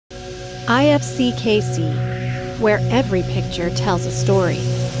IFCKC, where every picture tells a story,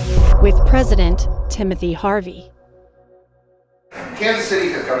 with President Timothy Harvey. Kansas City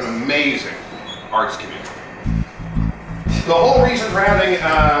has got an amazing arts community. The whole reason for having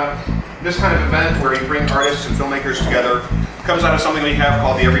this kind of event where you bring artists and filmmakers together comes out of something we have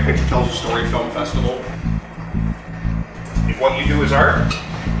called the Every Picture Tells a Story Film Festival. If what you do is art,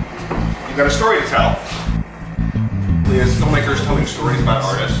 you've got a story to tell. There's filmmakers telling stories about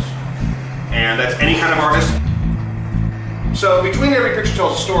artists, and that's any kind of artist. So between Every Picture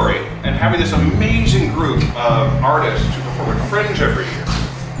Tells a Story and having this amazing group of artists who perform at Fringe every year,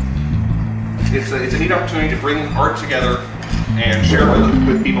 it's a neat opportunity to bring art together and share it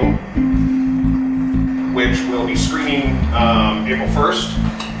with people, which will be screening April 1st.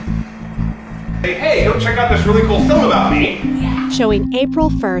 Hey, go check out this really cool film about me. Showing April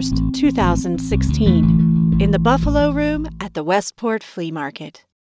 1st, 2016, in the Buffalo Room at the Westport Flea Market.